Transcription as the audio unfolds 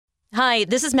Hi,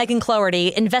 this is Megan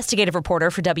Cloherty, investigative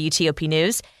reporter for WTOP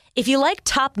News. If you like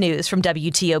top news from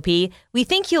WTOP, we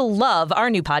think you'll love our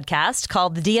new podcast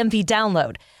called The DMV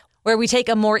Download, where we take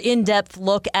a more in-depth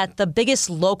look at the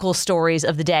biggest local stories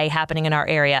of the day happening in our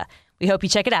area. We hope you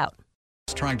check it out.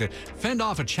 Trying to fend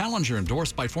off a challenger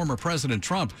endorsed by former President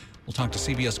Trump. We'll talk to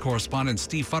CBS correspondent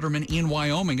Steve Futterman in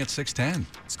Wyoming at 6:10.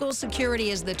 School security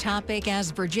is the topic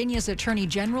as Virginia's Attorney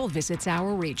General visits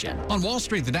our region. On Wall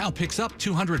Street, the Dow picks up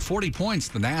 240 points.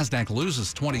 The Nasdaq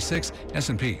loses 26.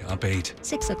 S&P up 8.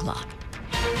 6 o'clock.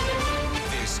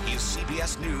 This is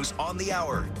CBS News on the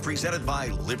Hour, presented by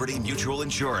Liberty Mutual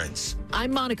Insurance.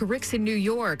 I'm Monica Ricks in New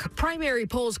York. Primary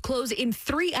polls close in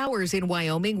 3 hours in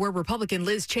Wyoming, where Republican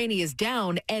Liz Cheney is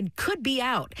down and could be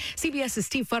out. CBS's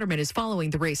Steve Futterman is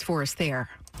following the race for us there.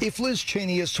 If Liz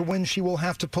Cheney is to win, she will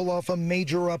have to pull off a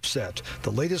major upset.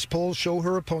 The latest polls show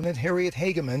her opponent, Harriet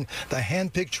Hageman, the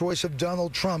hand-picked choice of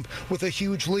Donald Trump, with a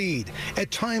huge lead. At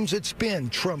times, it's been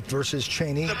Trump versus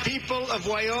Cheney. The people of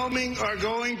Wyoming are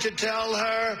going to tell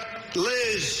her,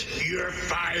 Liz, you're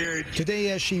fired.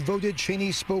 Today, as she voted,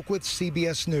 Cheney spoke with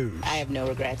CBS News. I have no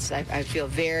regrets. I feel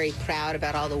very proud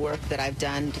about all the work that I've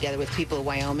done together with people of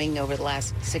Wyoming over the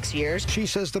last 6 years. She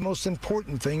says the most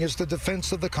important thing is the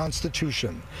defense of the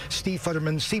Constitution. Steve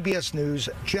Futterman, CBS News,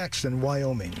 Jackson,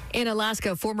 Wyoming. In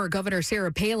Alaska, former Governor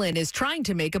Sarah Palin is trying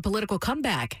to make a political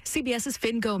comeback. CBS's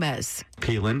Finn Gomez.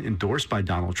 Palin, endorsed by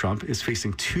Donald Trump, is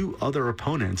facing 2 other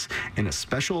opponents in a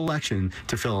special election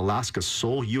to fill Alaska's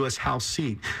sole U.S. House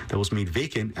seat that was made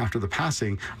vacant after the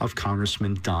passing of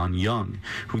Congressman Don Young,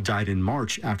 who died in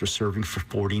March after serving for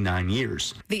 49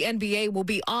 years. The NBA will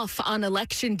be off on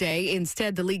Election Day.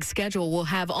 Instead, the league schedule will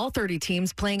have all 30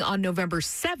 teams playing on November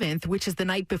 7th, which is the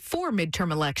night before midterm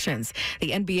elections.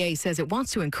 The NBA says it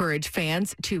wants to encourage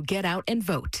fans to get out and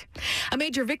vote. A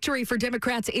major victory for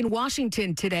Democrats in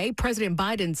Washington today. President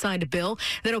Biden signed a bill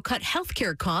that'll cut health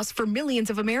care costs for millions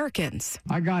of Americans.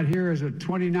 I got here as a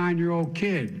 29-year-old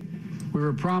kid. We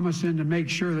were promising to make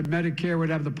sure that Medicare would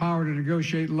have the power to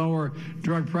negotiate lower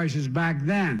drug prices back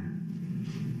then,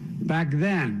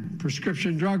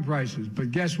 prescription drug prices.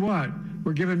 But guess what?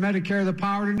 We're giving Medicare the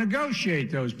power to negotiate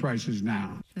those prices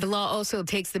now. The law also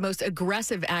takes the most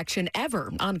aggressive action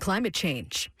ever on climate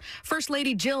change. First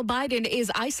Lady Jill Biden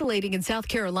is isolating in South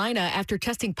Carolina after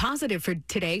testing positive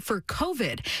today for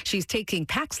COVID. She's taking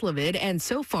Paxlovid and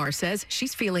so far says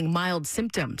she's feeling mild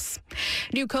symptoms.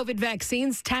 New COVID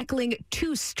vaccines tackling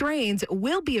 2 strains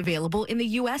will be available in the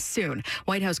U.S. soon.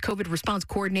 White House COVID response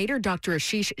coordinator Dr.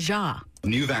 Ashish Jha.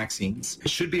 New vaccines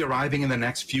should be arriving in the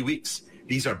next few weeks.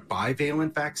 These are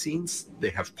bivalent vaccines. They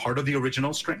have part of the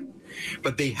original strain,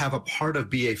 but they have a part of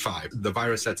BA.5, the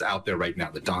virus that's out there right now,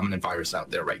 the dominant virus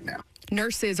out there right now.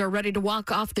 Nurses are ready to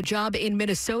walk off the job in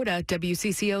Minnesota.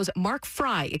 WCCO's Mark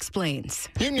Fry explains.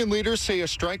 Union leaders say a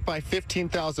strike by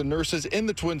 15,000 nurses in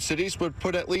the Twin Cities would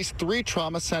put at least 3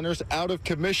 trauma centers out of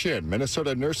commission.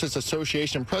 Minnesota Nurses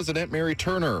Association President Mary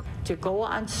Turner. To go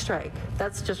on strike,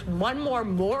 that's just one more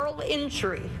moral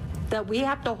injury that we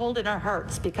have to hold in our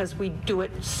hearts because we do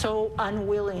it so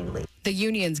unwillingly. The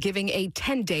union's giving a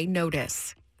 10-day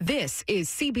notice. This is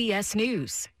CBS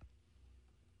News.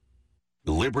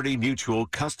 Liberty Mutual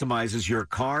customizes your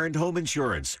car and home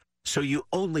insurance, so you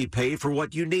only pay for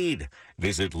what you need.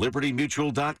 Visit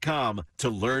libertymutual.com to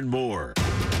learn more.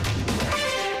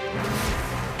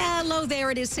 Hello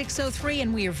there, it is 6:03,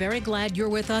 and we are very glad you're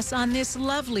with us on this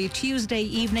lovely Tuesday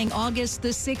evening, August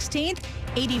the 16th,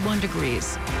 81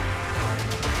 degrees.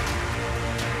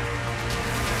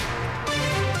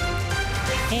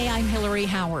 Hey, I'm Hillary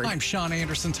Howard. I'm Sean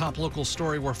Anderson. Top local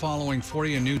story we're following for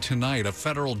you new tonight. A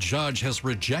federal judge has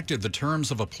rejected the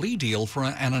terms of a plea deal for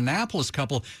an Annapolis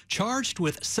couple charged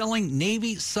with selling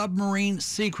Navy submarine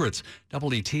secrets.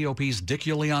 WTOP's Dick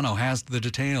Iuliano has the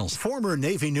details. Former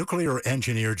Navy nuclear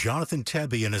engineer Jonathan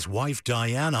Tebbe and his wife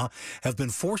Diana have been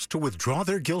forced to withdraw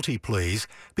their guilty pleas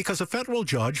because a federal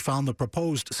judge found the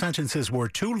proposed sentences were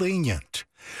too lenient.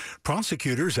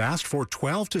 Prosecutors asked for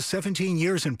 12 to 17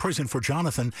 years in prison for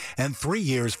Jonathan and 3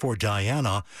 years for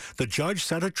Diana. The judge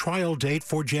set a trial date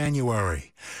for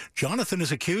January. Jonathan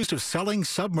is accused of selling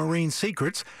submarine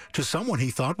secrets to someone he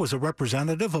thought was a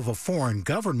representative of a foreign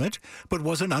government, but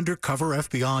was an undercover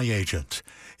FBI agent.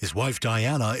 His wife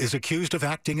Diana is accused of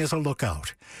acting as a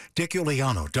lookout. Dick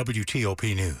Iuliano,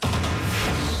 WTOP News.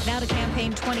 Now to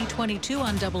Campaign 2022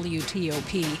 on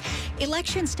WTOP.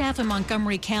 Election staff in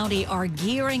Montgomery County are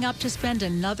gearing up to spend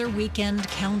another weekend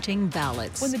counting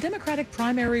ballots. When the Democratic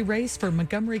primary race for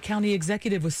Montgomery County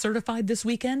Executive was certified this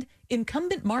weekend,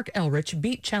 incumbent Mark Elrich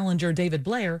beat challenger David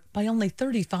Blair by only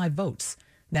 35 votes.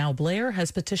 Now Blair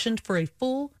has petitioned for a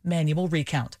full manual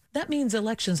recount. That means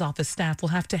elections office staff will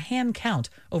have to hand count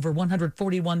over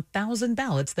 141,000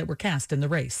 ballots that were cast in the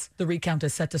race. The recount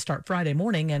is set to start Friday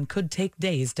morning and could take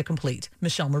days to complete.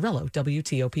 Michelle Murillo,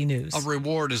 WTOP News. A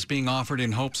reward is being offered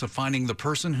in hopes of finding the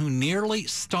person who nearly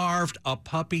starved a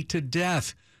puppy to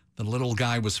death. The little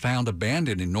guy was found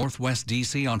abandoned in northwest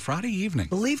D.C. on Friday evening.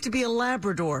 Believed to be a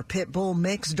Labrador pit bull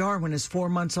mix, Darwin is 4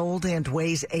 months old and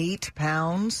weighs 8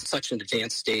 pounds. Such an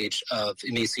advanced stage of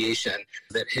emaciation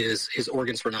that his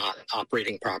organs were not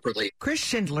operating properly. Chris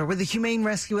Schindler with the Humane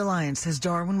Rescue Alliance says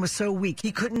Darwin was so weak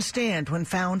he couldn't stand when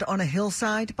found on a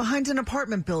hillside behind an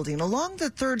apartment building along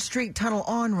the 3rd Street Tunnel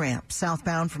on-ramp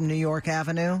southbound from New York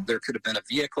Avenue. There could have been a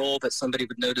vehicle that somebody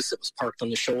would notice that was parked on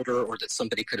the shoulder, or that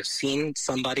somebody could have seen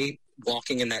somebody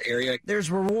walking in that area. There's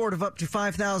a reward of up to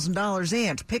 $5,000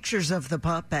 and pictures of the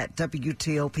pup at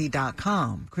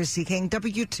WTOP.com. Chrissy King,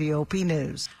 WTOP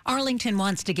News. Arlington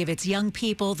wants to give its young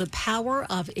people the power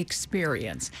of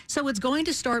experience. So it's going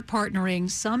to start partnering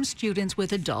some students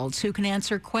with adults who can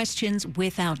answer questions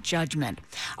without judgment.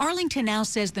 Arlington now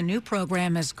says the new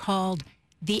program is called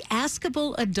the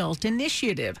Askable Adult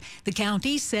Initiative. The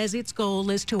county says its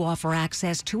goal is to offer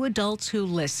access to adults who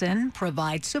listen,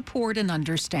 provide support and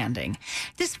understanding.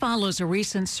 This follows a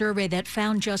recent survey that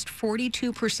found just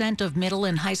 42% of middle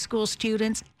and high school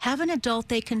students have an adult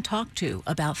they can talk to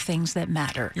about things that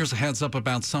matter. Here's a heads up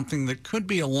about something that could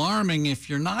be alarming if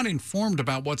you're not informed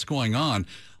about what's going on.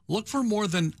 Look for more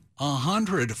than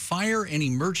 100 fire and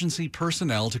emergency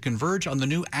personnel to converge on the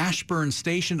new Ashburn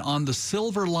station on the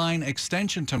Silver Line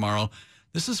extension tomorrow.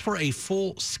 This is for a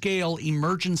full-scale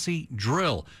emergency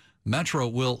drill. Metro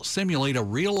will simulate a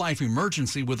real-life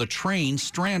emergency with a train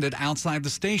stranded outside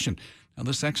the station. Now,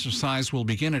 this exercise will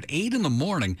begin at 8 in the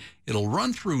morning. It'll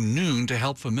run through noon to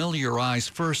help familiarize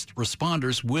first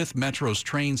responders with Metro's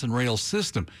trains and rail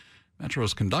system. Metro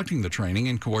is conducting the training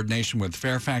in coordination with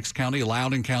Fairfax County,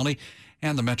 Loudoun County,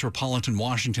 and the Metropolitan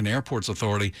Washington Airports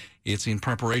Authority. It's in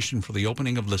preparation for the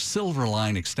opening of the Silver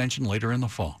Line extension later in the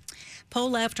fall.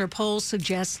 Poll after poll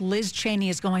suggests Liz Cheney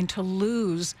is going to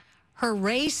lose her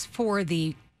race for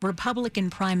the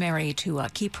Republican primary to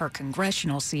keep her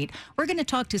congressional seat. We're going to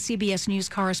talk to CBS News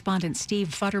correspondent Steve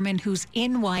Futterman, who's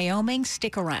in Wyoming.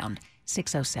 Stick around.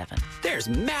 6:07. There's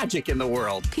magic in the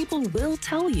world. People will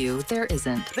tell you there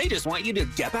isn't. They just want you to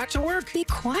get back to work. Be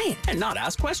quiet. And not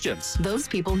ask questions. Those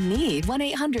people need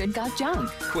 1-800-GOT-JUNK.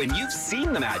 When you've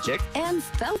seen the magic. And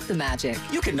felt the magic.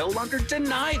 You can no longer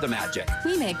deny the magic.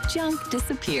 We make junk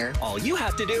disappear. All you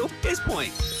have to do is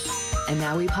point. And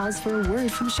now we pause for a word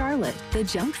from Charlotte, the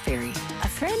junk fairy. A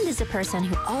friend is a person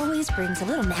who always brings a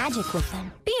little magic with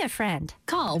them. Be a friend.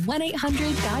 Call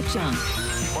 1-800-GOT-JUNK.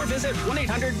 Or visit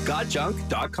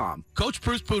 1-800-GOT-JUNK.com. Coach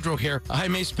Bruce Boudreau here. I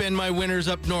may spend my winters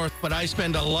up north, but I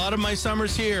spend a lot of my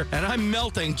summers here, and I'm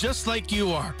melting just like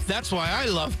you are. That's why I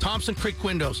love Thompson Creek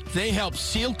Windows. They help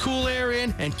seal cool air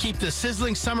in and keep the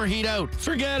sizzling summer heat out.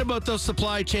 Forget about those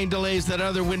supply chain delays that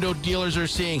other window dealers are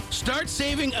seeing. Start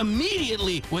saving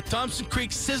immediately with Thompson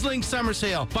Creek's sizzling summer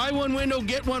sale. Buy one window,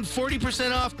 get one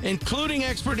 40% off, including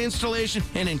expert installation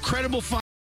and incredible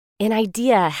An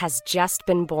idea has just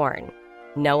been born.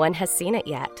 No one has seen it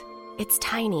yet. It's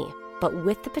tiny, but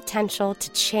with the potential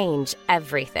to change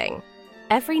everything.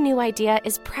 Every new idea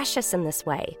is precious in this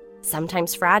way,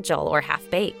 sometimes fragile or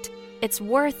half-baked. Its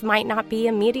worth might not be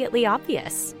immediately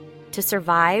obvious. To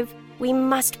survive, we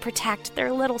must protect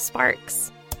their little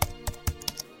sparks.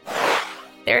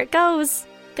 There it goes.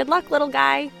 Good luck, little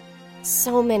guy.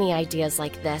 So many ideas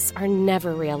like this are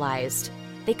never realized.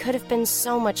 They could have been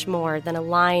so much more than a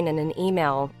line in an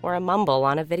email or a mumble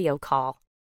on a video call.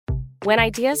 When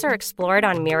ideas are explored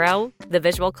on Miro, the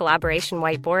visual collaboration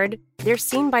whiteboard, they're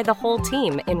seen by the whole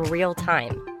team in real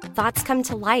time. Thoughts come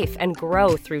to life and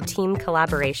grow through team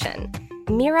collaboration.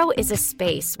 Miro is a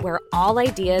space where all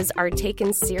ideas are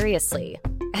taken seriously,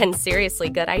 and seriously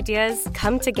good ideas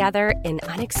come together in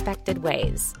unexpected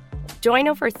ways. Join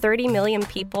over 30 million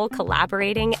people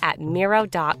collaborating at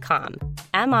Miro.com.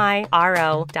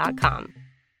 MIRO.com.